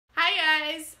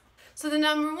guys! So the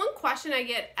number one question I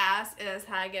get asked is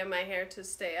how I get my hair to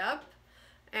stay up.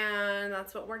 And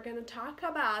that's what we're going to talk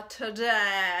about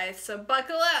today. So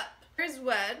buckle up! Hair's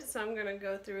wet, so I'm going to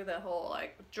go through the whole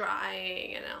like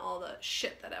drying and all the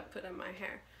shit that I put in my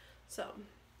hair. So,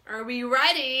 are we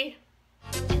ready?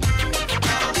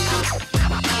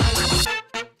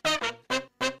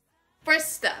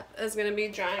 First step is going to be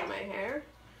drying my hair.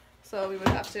 So we would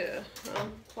have to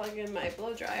plug in my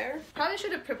blow dryer. Probably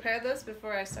should have prepared this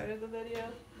before I started the video.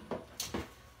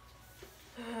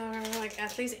 Or like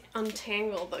at least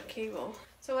untangle the cable.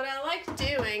 So what I like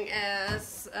doing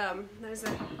is, there's a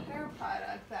hair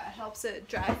product that helps it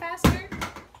dry faster.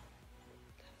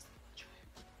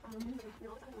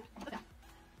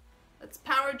 It's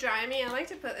Power Dry Me. I like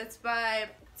to put, it's by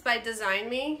Design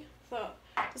Me. So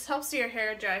this helps your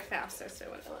hair dry faster. So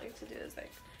what I like to do is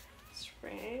like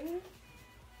spray,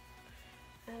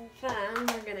 and then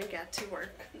we're gonna get to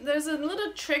work. There's a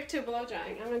little trick to blow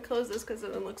drying. I'm gonna close this because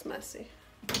it looks messy.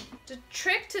 The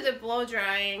trick to the blow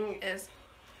drying is,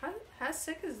 how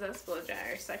sick is this blow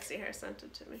dryer? Sexy Hair sent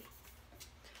it to me.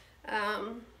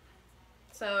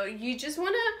 So you just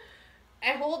wanna,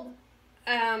 I hold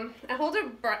a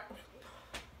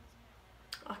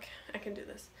okay, I can do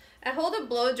this. I hold a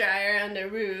blow dryer on the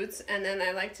roots, and then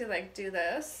I like to like do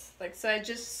this, like, so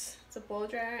it's a blow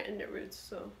dryer in the roots,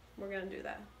 so we're gonna do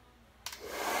that.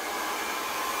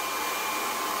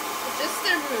 Just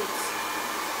the roots.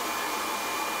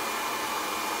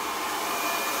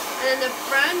 And in the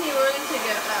front, you want it to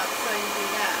go up, so you do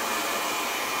that.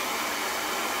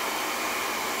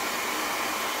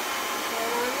 Pull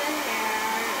on the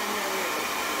hair and the roots.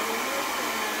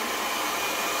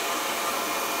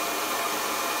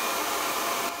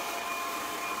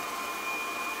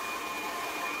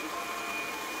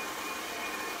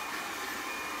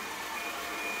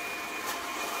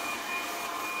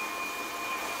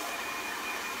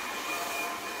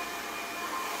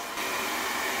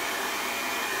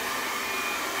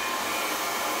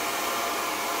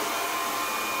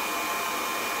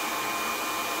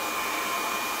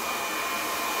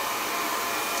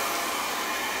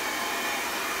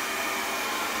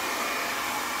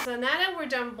 So now that we're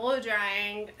done blow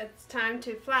drying, it's time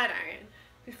to flat iron.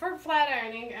 Before flat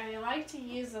ironing, I like to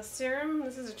use a serum.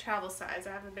 This is a travel size.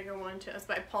 I have a bigger one too. It's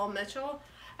by Paul Mitchell.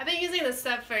 I've been using this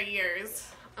stuff for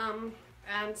years, and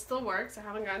it still works. I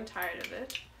haven't gotten tired of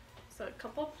it. So a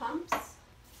couple pumps, and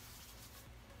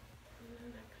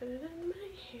then I put it in my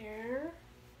hair.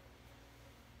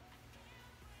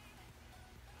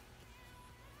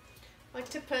 I like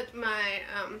to put my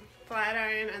flat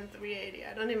iron on 380.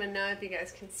 I don't even know if you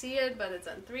guys can see it, but it's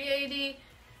on 380.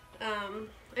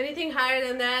 Anything higher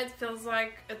than that feels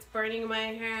like it's burning my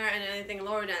hair, and anything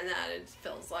lower than that, it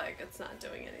feels like it's not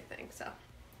doing anything. So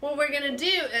what we're gonna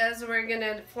do is we're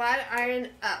gonna flat iron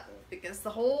up, because the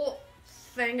whole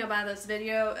thing about this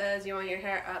video is you want your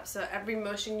hair up, so every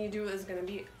motion you do is gonna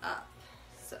be up.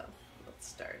 So let's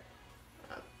start.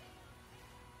 Up,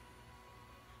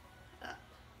 up,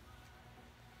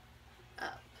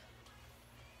 up.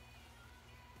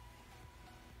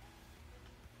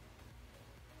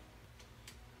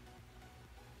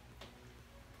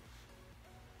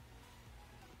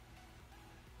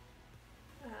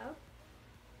 Up,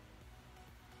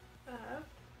 up,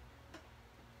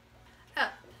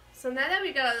 up. So now that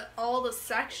we got all the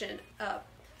sections up,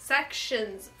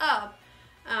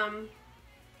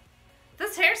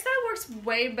 this hairstyle works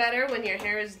way better when your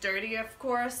hair is dirty, of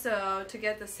course. So to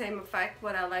get the same effect,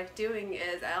 what I like doing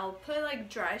is I'll put like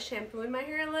dry shampoo in my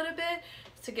hair a little bit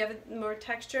to give it more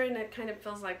texture, and it kind of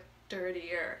feels like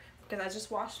dirtier because I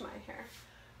just washed my hair.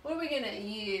 What are we gonna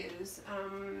use?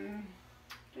 I'm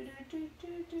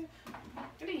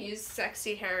gonna use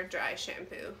Sexy Hair dry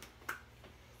shampoo.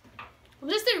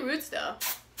 Just the roots though,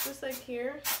 just like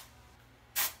here,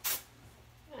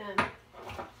 and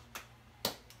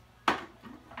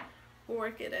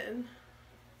work it in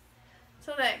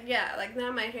so that, yeah, like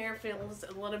now my hair feels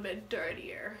a little bit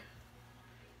dirtier.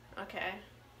 Okay,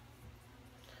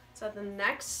 so the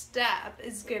next step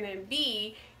is gonna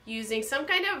be using some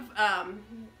kind of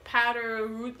powder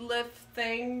root lift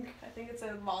thing. I think it's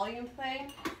a volume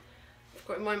thing. Of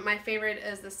course, my favorite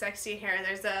is the Sexy Hair.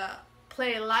 There's a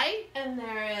Play Light and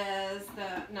there is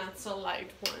the Not So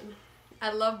Light one.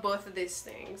 I love both of these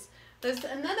things. There's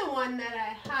another one that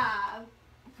I have.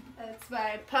 It's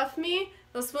by Puff Me.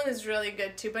 This one is really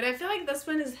good too, but I feel like this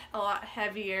one is a lot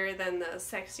heavier than the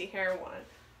Sexy Hair one.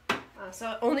 So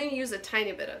I only use a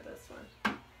tiny bit of this one.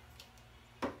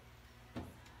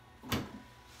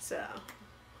 So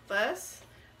this,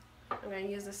 I'm going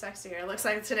to use the Sexy Hair. It looks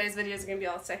like today's video is going to be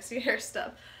all Sexy Hair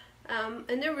stuff.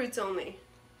 and the roots only.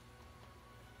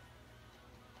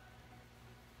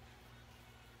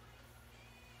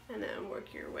 And then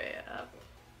work your way up.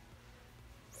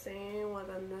 Same with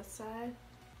on this side.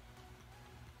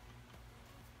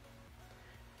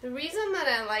 The reason that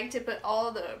I like to put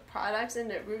all the products in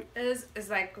the root is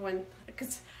like when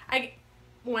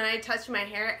I touch my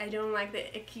hair, I don't like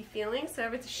the icky feeling. So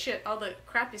every shit, all the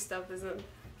crappy stuff isn't.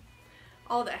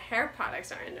 All the hair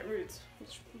products are in the roots,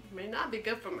 which may not be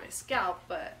good for my scalp,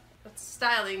 but it's a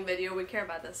styling video. We care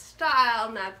about the style,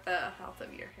 not the health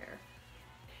of your hair.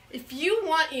 If you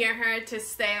want your hair to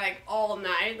stay like all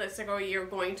night, let's say you're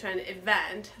going to an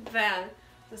event, then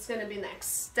this is gonna be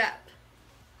next step.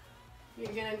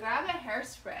 You're gonna grab a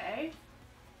hairspray.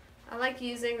 I like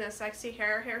using the Sexy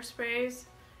Hair hairsprays.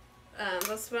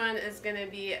 This one is gonna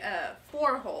be a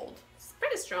 4-hold. It's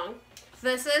pretty strong.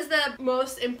 This is the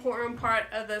most important part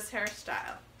of this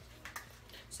hairstyle.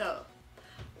 So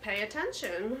pay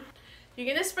attention.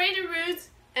 You're gonna spray the roots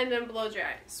and then blow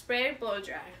dry. Spray, blow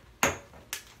dry.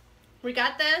 We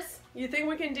got this. You think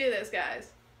we can do this,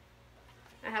 guys?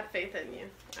 I have faith in you.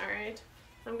 Alright.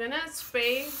 I'm gonna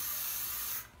spray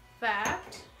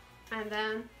that and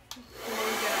then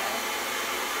blow dry.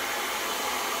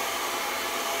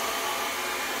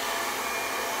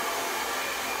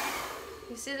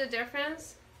 You see the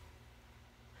difference?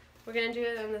 We're gonna do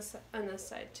it on this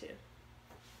side too.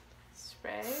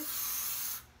 Spray.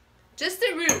 Just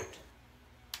the root,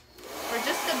 or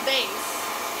just the base.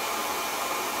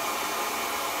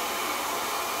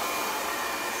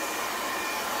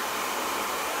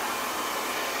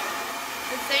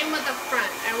 The same with the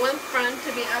front. I want front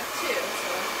to be up too.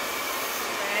 So,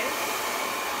 okay.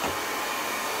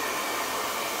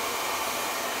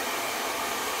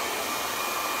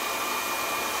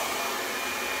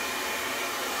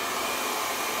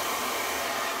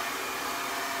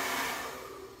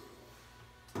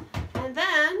 And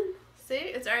then, see,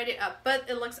 it's already up, but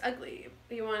it looks ugly.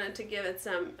 You wanted to give it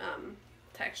some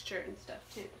texture and stuff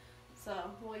too. So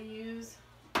we'll use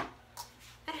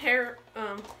a hair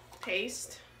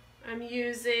paste. I'm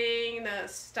using the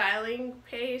styling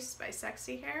paste by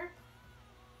Sexy Hair.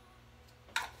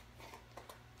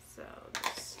 So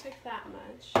just take that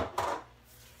much.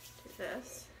 Do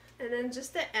this. And then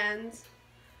just the ends,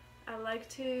 I like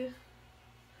to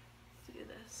do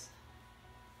this.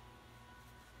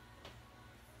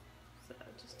 So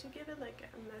just to give it like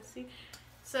a messy.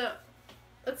 So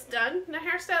it's done. The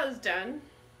hairstyle is done.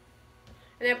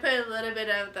 And I put a little bit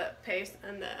of the paste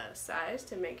on the sides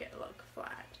to make it look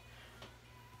flat.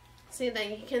 See,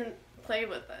 then you can play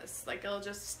with this. Like, it'll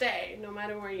just stay. No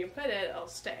matter where you put it, it'll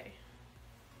stay.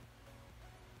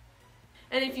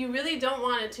 And if you really don't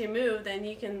want it to move, then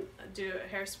you can do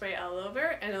a hairspray all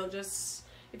over, and it'll just,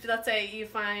 if let's say you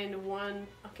find one,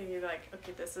 okay, you're like,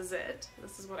 okay, this is it.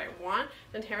 This is what I want.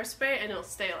 Then hairspray, and it'll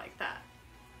stay like that.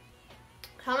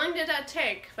 How long did that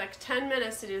take? Like 10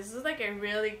 minutes to do. This is like a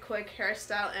really quick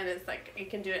hairstyle, and it's like you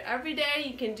can do it every day.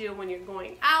 You can do it when you're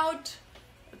going out.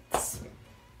 You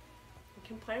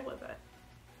can play with it.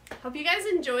 Hope you guys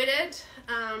enjoyed it.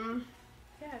 Yeah,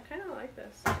 I kind of like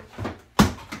this.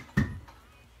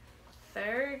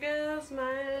 There goes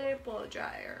my blow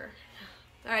dryer.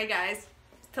 All right, guys.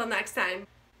 Till next time.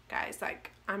 Guys,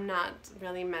 like, I'm not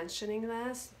really mentioning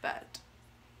this, but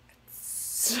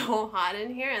so hot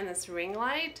in here, and this ring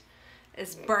light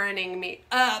is burning me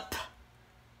up.